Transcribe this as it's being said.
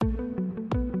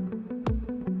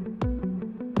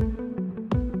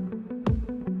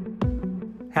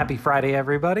Happy Friday,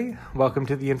 everybody. Welcome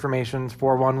to the Information's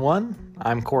 411.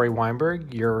 I'm Corey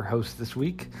Weinberg, your host this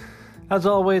week. As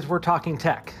always, we're talking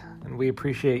tech, and we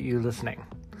appreciate you listening.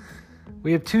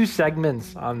 We have two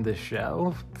segments on this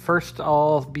show. First,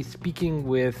 I'll be speaking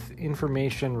with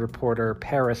information reporter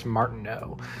Paris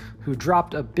Martineau, who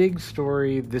dropped a big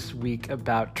story this week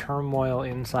about turmoil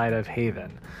inside of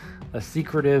Haven, a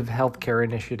secretive healthcare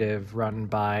initiative run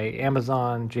by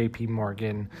Amazon, JP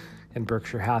Morgan, and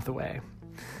Berkshire Hathaway.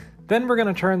 Then we're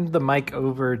going to turn the mic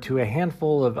over to a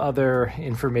handful of other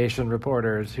information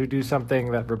reporters who do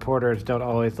something that reporters don't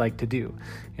always like to do,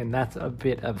 and that's a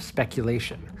bit of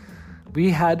speculation. We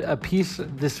had a piece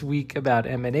this week about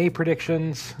M&A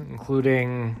predictions,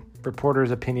 including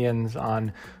reporters' opinions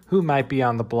on who might be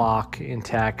on the block in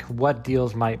tech, what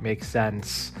deals might make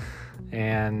sense,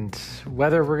 and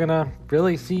whether we're going to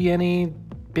really see any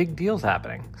big deals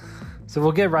happening. So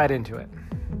we'll get right into it.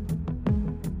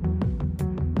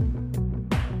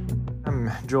 I'm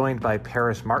joined by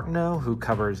Paris Martineau, who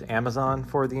covers Amazon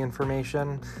for The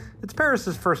Information. It's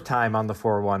Paris's first time on the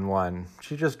 411.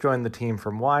 She just joined the team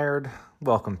from Wired.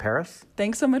 Welcome, Paris.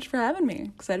 Thanks so much for having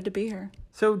me. Excited to be here.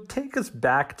 So take us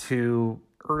back to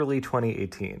early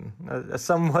 2018, a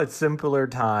somewhat simpler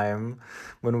time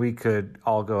when we could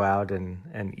all go out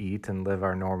and eat and live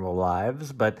our normal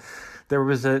lives. But there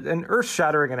was an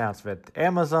earth-shattering announcement.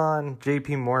 Amazon,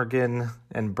 JP Morgan,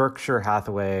 and Berkshire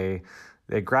Hathaway,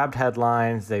 they grabbed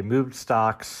headlines, they moved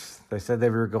stocks. They said they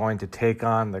were going to take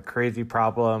on the crazy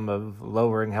problem of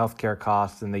lowering healthcare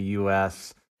costs in the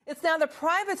U.S. It's now the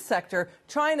private sector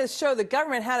trying to show the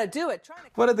government how to do it.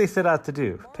 What did they set out to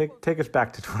do? Take us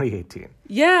back to 2018.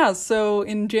 Yeah, so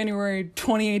in January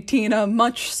 2018, a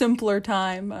much simpler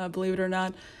time, believe it or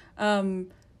not, Amazon,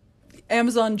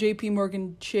 JP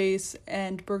Morgan Chase,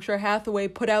 and Berkshire Hathaway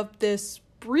put out this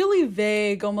really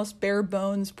vague, almost bare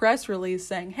bones press release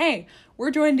saying, hey,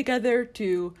 we're joining together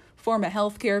to form a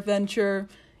healthcare venture.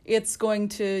 It's going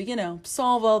to,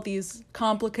 solve all these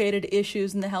complicated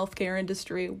issues in the healthcare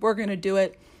industry. We're going to do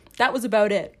it. That was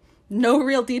about it. No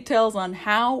real details on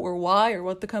how or why or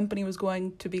what the company was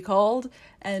going to be called.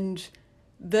 And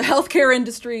the healthcare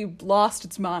industry lost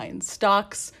its mind.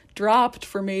 Stocks dropped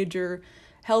for major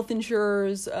health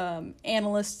insurers.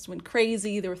 Analysts went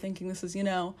crazy. They were thinking this is,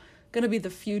 going to be the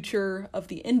future of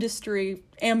the industry.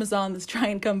 Amazon, this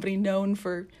giant company known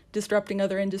for disrupting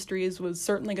other industries, was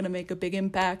certainly going to make a big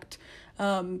impact.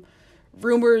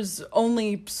 Rumors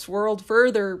only swirled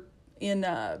further in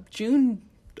June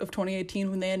of 2018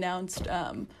 when they announced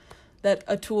that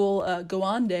Atul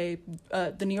Gawande,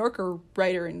 the New Yorker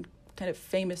writer and kind of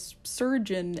famous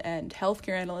surgeon and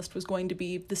healthcare analyst, was going to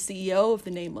be the CEO of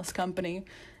the nameless company.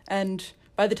 And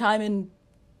by the time in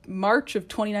March of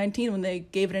 2019, when they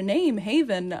gave it a name,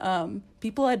 Haven,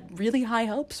 people had really high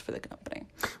hopes for the company.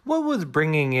 What was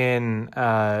bringing in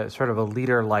sort of a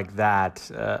leader like that,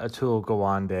 Atul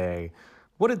Gawande?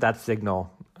 What did that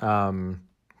signal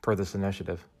for this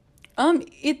initiative?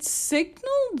 It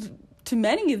signaled to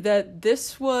many that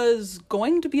this was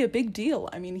going to be a big deal.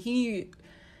 I mean, he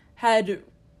had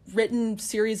written a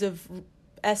series of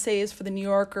essays for the New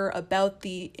Yorker about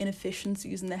the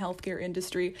inefficiencies in the healthcare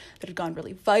industry that had gone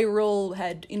really viral,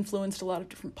 had influenced a lot of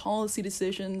different policy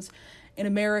decisions in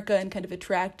America, and kind of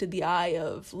attracted the eye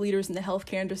of leaders in the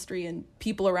healthcare industry and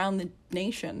people around the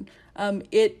nation.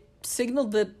 It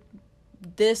signaled that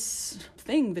this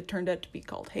thing that turned out to be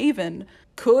called Haven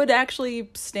could actually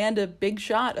stand a big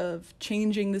shot of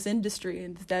changing this industry,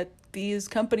 and that these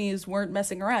companies weren't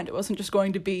messing around. It wasn't just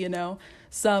going to be,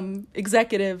 some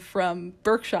executive from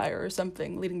Berkshire or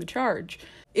something leading the charge.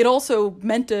 It also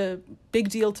meant a big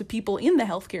deal to people in the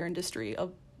healthcare industry. A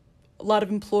lot of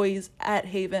employees at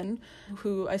Haven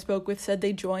who I spoke with said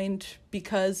they joined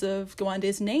because of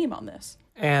Gawande's name on this.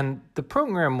 And the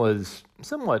program was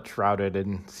somewhat shrouded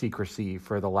in secrecy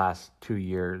for the last 2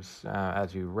 years,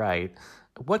 as you write.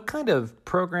 What kind of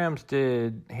programs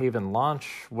did Haven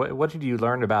launch? What did you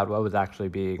learn about what was actually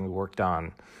being worked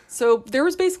on? So there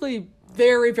was basically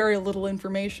very, very little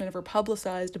information ever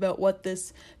publicized about what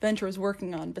this venture was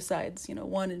working on besides,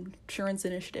 one insurance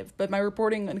initiative. But my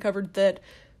reporting uncovered that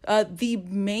the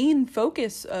main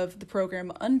focus of the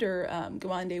program under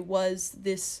Gawande was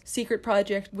this secret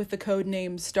project with the code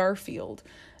name Starfield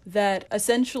that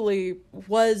essentially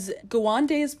was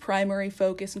Gawande's primary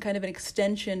focus and kind of an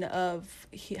extension of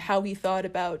how he thought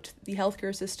about the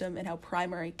healthcare system and how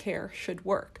primary care should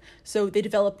work. So they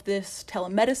developed this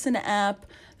telemedicine app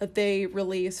that they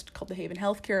released called the Haven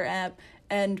Healthcare app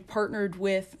and partnered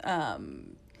with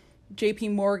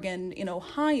JP Morgan in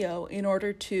Ohio in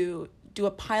order to do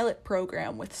a pilot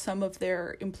program with some of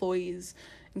their employees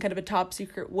in kind of a top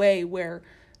secret way where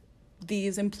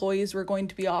these employees were going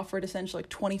to be offered essentially like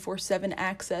 24/7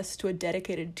 access to a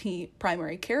dedicated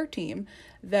primary care team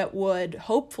that would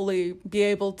hopefully be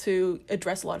able to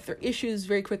address a lot of their issues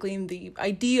very quickly. And the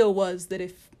idea was that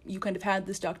if you kind of had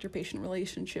this doctor-patient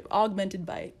relationship augmented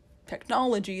by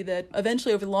technology, that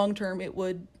eventually over the long term it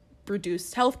would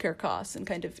reduce healthcare costs and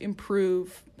kind of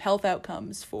improve health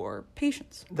outcomes for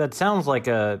patients. That sounds like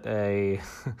a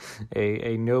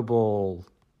noble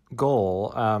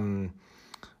goal.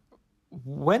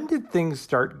 When did things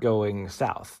start going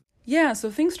south? Yeah, so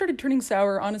things started turning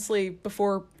sour, honestly,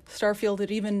 before Starfield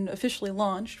had even officially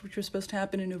launched, which was supposed to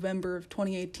happen in November of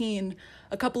 2018.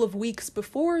 A couple of weeks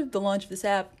before the launch of this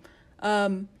app,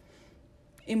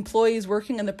 employees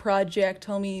working on the project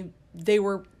told me they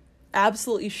were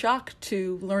absolutely shocked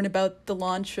to learn about the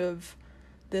launch of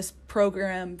this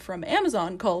program from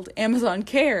Amazon called Amazon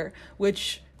Care,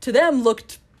 which to them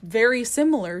looked very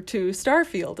similar to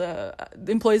Starfield.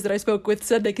 The employees that I spoke with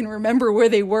said they can remember where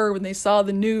they were when they saw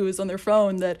the news on their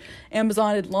phone that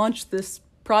Amazon had launched this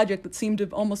project that seemed to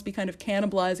almost be kind of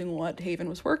cannibalizing what Haven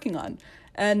was working on.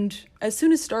 And as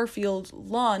soon as Starfield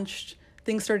launched,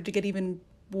 things started to get even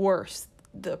worse.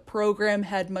 The program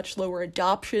had much lower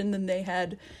adoption than they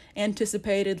had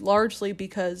anticipated, largely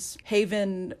because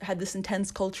Haven had this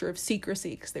intense culture of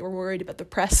secrecy because they were worried about the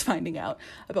press finding out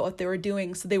about what they were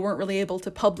doing, so they weren't really able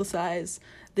to publicize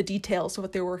the details of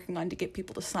what they were working on to get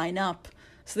people to sign up.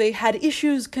 So they had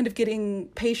issues kind of getting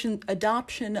patient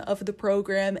adoption of the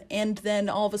program, and then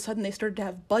all of a sudden they started to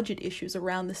have budget issues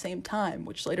around the same time,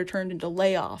 which later turned into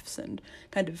layoffs and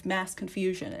kind of mass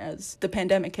confusion as the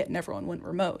pandemic hit and everyone went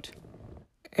remote.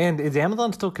 And is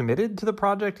Amazon still committed to the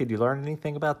project? Did you learn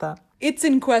anything about that? It's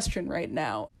in question right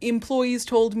now. Employees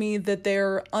told me that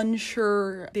they're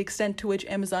unsure the extent to which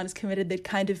Amazon is committed. They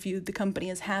kind of viewed the company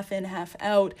as half in, half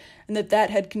out, and that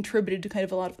had contributed to kind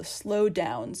of a lot of the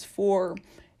slowdowns for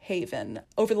Haven.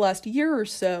 Over the last year or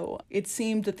so, it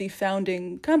seemed that the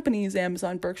founding companies,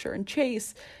 Amazon, Berkshire, and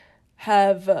Chase,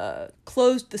 have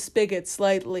closed the spigot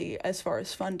slightly as far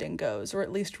as funding goes, or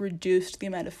at least reduced the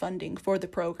amount of funding for the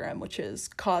program, which has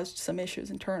caused some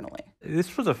issues internally.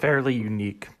 This was a fairly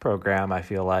unique program, I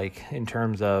feel like, in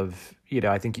terms of,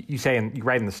 I think you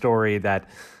write in the story that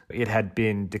it had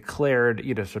been declared,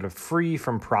 sort of free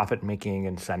from profit-making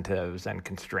incentives and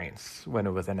constraints when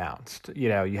it was announced. You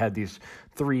had these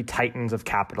three titans of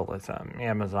capitalism,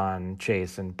 Amazon,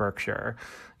 Chase, and Berkshire,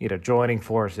 joining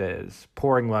forces,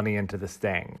 pouring money into this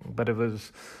thing. But it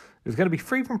was going to be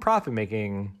free from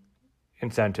profit-making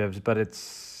incentives, but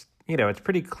it's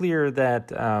pretty clear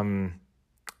that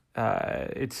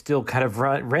it still kind of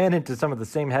ran into some of the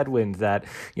same headwinds that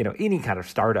any kind of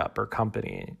startup or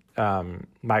company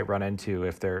might run into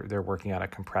if they're working on a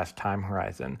compressed time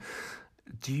horizon.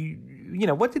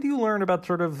 What did you learn about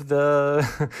sort of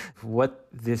what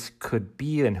this could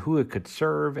be and who it could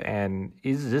serve, and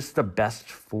is this the best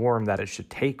form that it should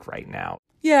take right now?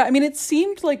 Yeah, I mean, it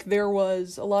seemed like there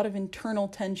was a lot of internal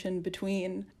tension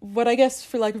between what I guess,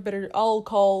 for lack of a better, I'll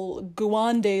call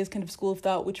Gawande's kind of school of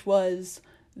thought, which was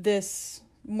this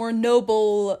more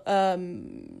noble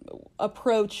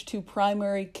approach to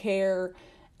primary care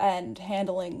and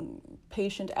handling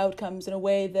patient outcomes in a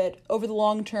way that over the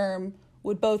long term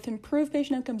would both improve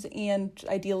patient outcomes and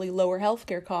ideally lower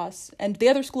healthcare costs. And the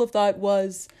other school of thought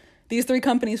was these three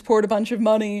companies poured a bunch of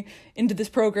money into this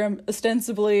program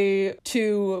ostensibly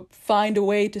to find a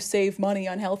way to save money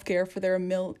on healthcare for their 1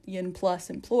 million plus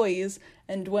employees.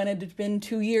 And when it had been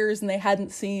 2 years and they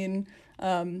hadn't seen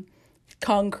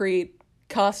concrete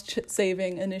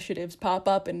cost-saving initiatives pop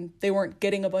up and they weren't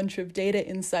getting a bunch of data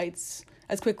insights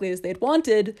as quickly as they'd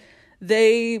wanted,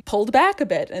 they pulled back a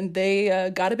bit and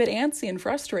they got a bit antsy and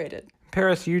frustrated.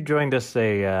 Paris, you joined us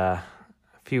a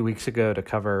few weeks ago to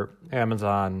cover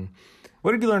Amazon.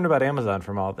 What did you learn about Amazon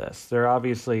from all this? They're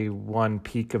obviously one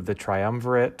peak of the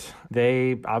triumvirate.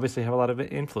 They obviously have a lot of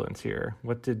influence here.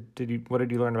 What did you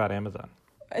learn about Amazon?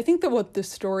 I think that what the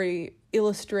story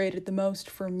illustrated the most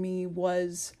for me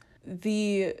was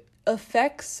the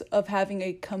effects of having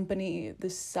a company the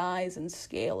size and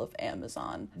scale of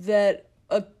Amazon. That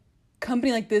a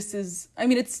company like this is,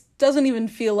 it doesn't even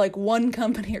feel like one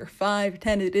company or 5,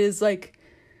 10. It is like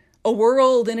a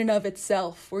world in and of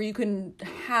itself where you can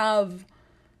have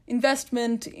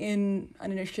investment in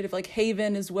an initiative like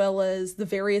Haven, as well as the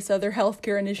various other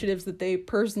healthcare initiatives that they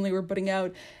personally were putting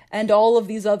out, and all of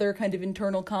these other kind of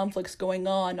internal conflicts going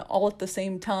on all at the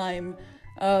same time,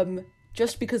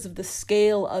 just because of the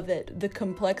scale of it, the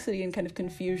complexity and kind of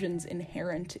confusions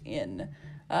inherent in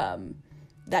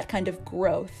that kind of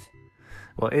growth.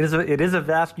 Well, it is a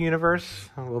vast universe.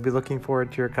 We'll be looking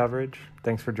forward to your coverage.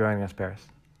 Thanks for joining us, Paris.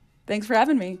 Thanks for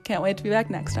having me. Can't wait to be back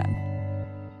next time.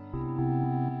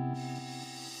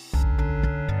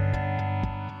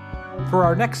 For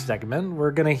our next segment,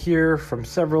 we're going to hear from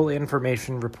several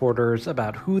information reporters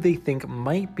about who they think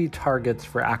might be targets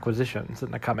for acquisitions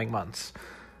in the coming months.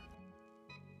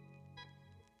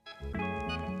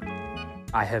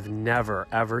 I have never,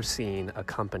 ever seen a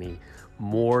company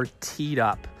more teed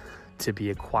up to be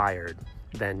acquired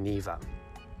than Neeva.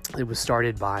 It was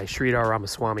started by Sridhar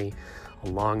Ramaswamy, a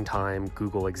longtime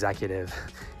Google executive.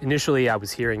 Initially, I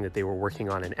was hearing that they were working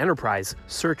on an enterprise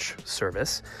search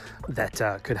service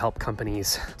that could help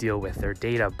companies deal with their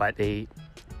data, but they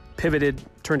pivoted,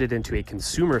 turned it into a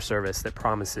consumer service that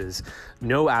promises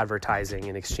no advertising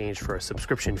in exchange for a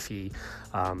subscription fee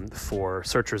for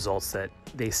search results that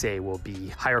they say will be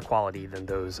higher quality than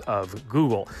those of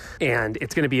Google. And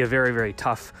it's going to be a very, very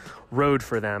tough road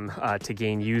for them to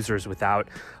gain users without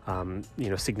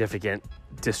significant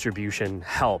distribution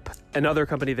help. Another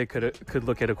company that could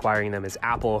look at acquiring them is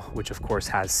Apple, which of course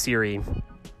has Siri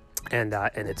and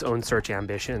its own search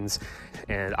ambitions,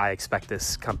 and I expect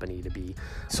this company to be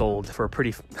sold for a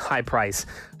pretty high price.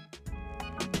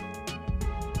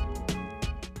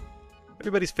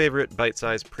 Everybody's favorite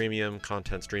bite-sized premium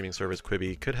content streaming service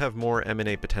Quibi could have more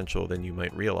M&A potential than you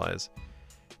might realize.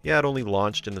 Yeah, it only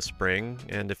launched in the spring,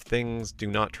 and if things do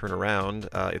not turn around,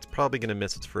 it's probably going to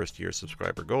miss its first year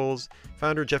subscriber goals.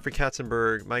 Founder Jeffrey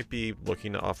Katzenberg might be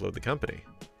looking to offload the company.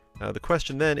 The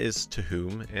question then is to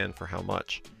whom and for how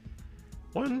much.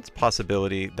 One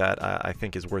possibility that I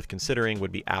think is worth considering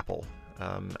would be Apple.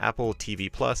 Apple TV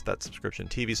Plus, that subscription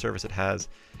TV service it has,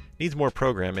 needs more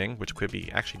programming, which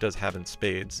Quibi actually does have in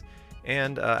spades,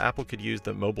 and Apple could use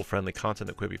the mobile-friendly content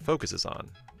that Quibi focuses on.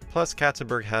 Plus,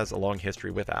 Katzenberg has a long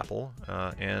history with Apple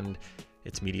and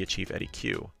its media chief Eddie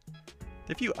Q.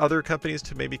 A few other companies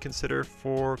to maybe consider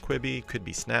for Quibi could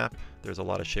be Snap. There's a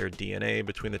lot of shared DNA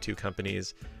between the two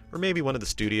companies, or maybe one of the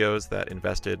studios that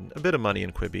invested a bit of money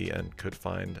in Quibi and could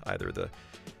find either the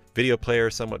video player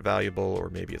somewhat valuable or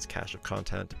maybe its cache of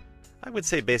content. I would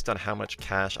say based on how much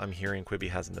cash I'm hearing Quibi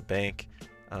has in the bank,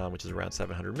 which is around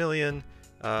 $700 million,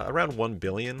 around $1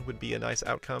 billion would be a nice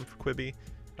outcome for Quibi.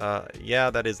 Yeah,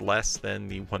 that is less than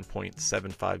the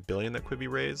 $1.75 billion that Quibi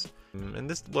raised. And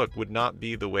this, look, would not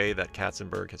be the way that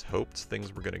Katzenberg has hoped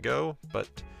things were going to go, but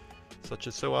such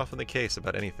is so often the case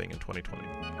about anything in 2020.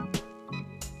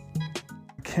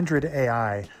 Kindred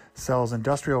AI sells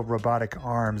industrial robotic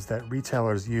arms that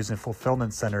retailers use in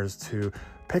fulfillment centers to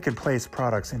pick and place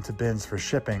products into bins for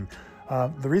shipping.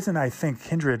 The reason I think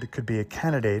Kindred could be a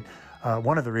candidate,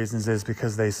 one of the reasons is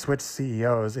because they switched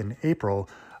CEOs in April,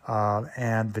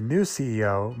 and the new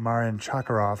CEO, Marin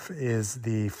Chakharov, is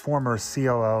the former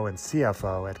COO and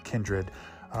CFO at Kindred.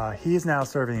 He is now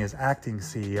serving as acting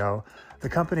CEO. The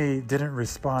company didn't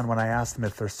respond when I asked them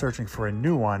if they're searching for a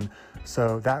new one,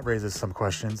 so that raises some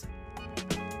questions.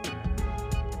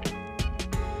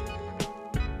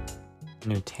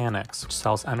 Nutanix, which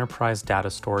sells enterprise data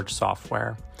storage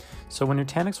software. So when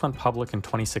Nutanix went public in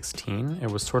 2016, it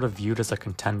was sort of viewed as a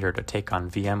contender to take on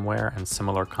VMware and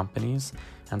similar companies,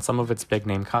 and some of its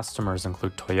big-name customers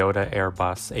include Toyota,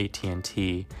 Airbus,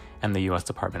 AT&T, and the US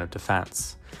Department of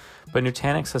Defense. But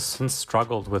Nutanix has since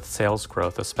struggled with sales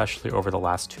growth, especially over the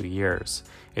last 2 years.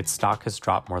 Its stock has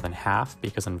dropped more than half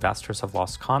because investors have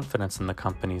lost confidence in the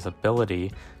company's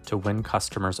ability to win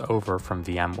customers over from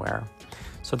VMware.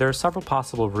 So there are several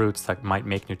possible routes that might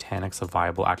make Nutanix a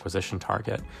viable acquisition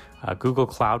target. Google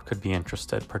Cloud could be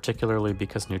interested, particularly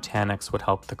because Nutanix would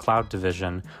help the cloud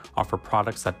division offer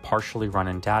products that partially run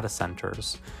in data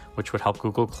centers, which would help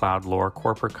Google Cloud lure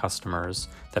corporate customers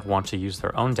that want to use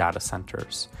their own data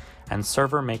centers. And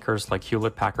server makers like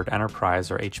Hewlett-Packard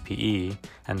Enterprise, or HPE,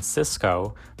 and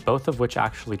Cisco, both of which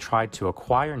actually tried to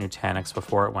acquire Nutanix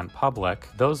before it went public,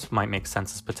 those might make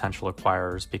sense as potential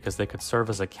acquirers because they could serve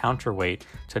as a counterweight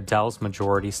to Dell's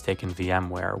majority stake in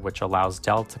VMware, which allows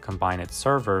Dell to combine its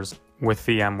servers with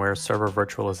VMware's server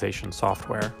virtualization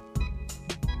software.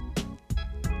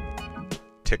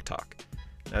 TikTok.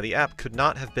 Now, the app could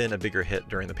not have been a bigger hit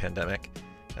during the pandemic,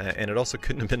 and it also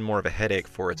couldn't have been more of a headache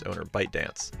for its owner,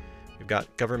 ByteDance. We've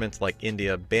got governments like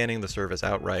India banning the service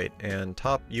outright, and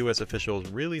top US officials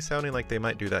really sounding like they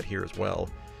might do that here as well.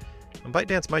 And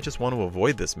ByteDance might just want to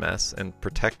avoid this mess and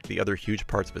protect the other huge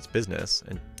parts of its business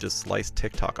and just slice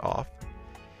TikTok off.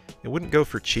 It wouldn't go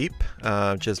for cheap,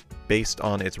 just based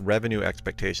on its revenue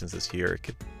expectations this year. It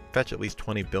could fetch at least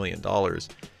 $20 billion.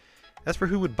 As for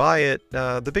who would buy it,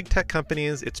 the big tech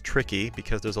companies, it's tricky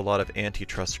because there's a lot of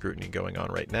antitrust scrutiny going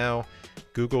on right now.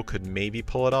 Google could maybe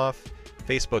pull it off.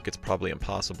 Facebook, it's probably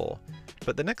impossible.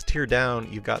 But the next tier down,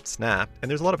 you've got Snap, and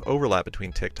there's a lot of overlap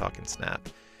between TikTok and Snap.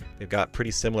 They've got pretty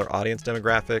similar audience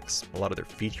demographics. A lot of their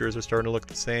features are starting to look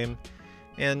the same.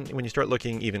 And when you start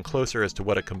looking even closer as to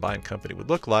what a combined company would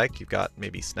look like, you've got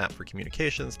maybe Snap for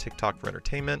communications, TikTok for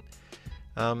entertainment.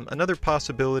 Another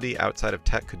possibility outside of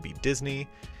tech could be Disney.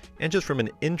 And just from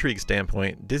an intrigue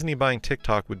standpoint, Disney buying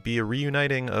TikTok would be a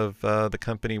reuniting of the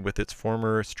company with its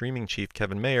former streaming chief,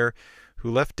 Kevin Mayer, who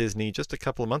left Disney just a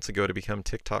couple of months ago to become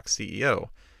TikTok's CEO.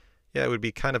 Yeah, it would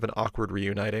be kind of an awkward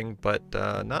reuniting, but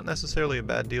not necessarily a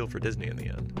bad deal for Disney in the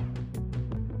end.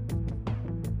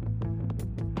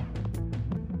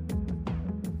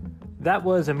 That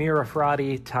was Amir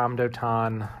Efrati, Tom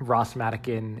Dotan, Ross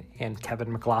Madigan, and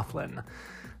Kevin McLaughlin.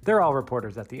 They're all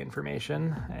reporters at The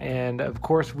Information, and of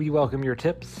course we welcome your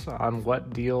tips on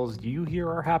what deals you hear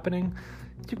are happening.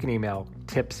 You can email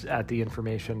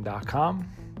tips@theinformation.com.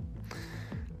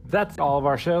 That's all of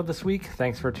our show this week.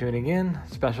 Thanks for tuning in.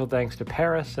 Special thanks to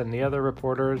Paris and the other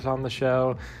reporters on the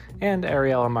show, and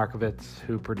Ariella Markovitz,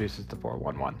 who produces the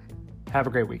 411. Have a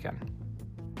great weekend.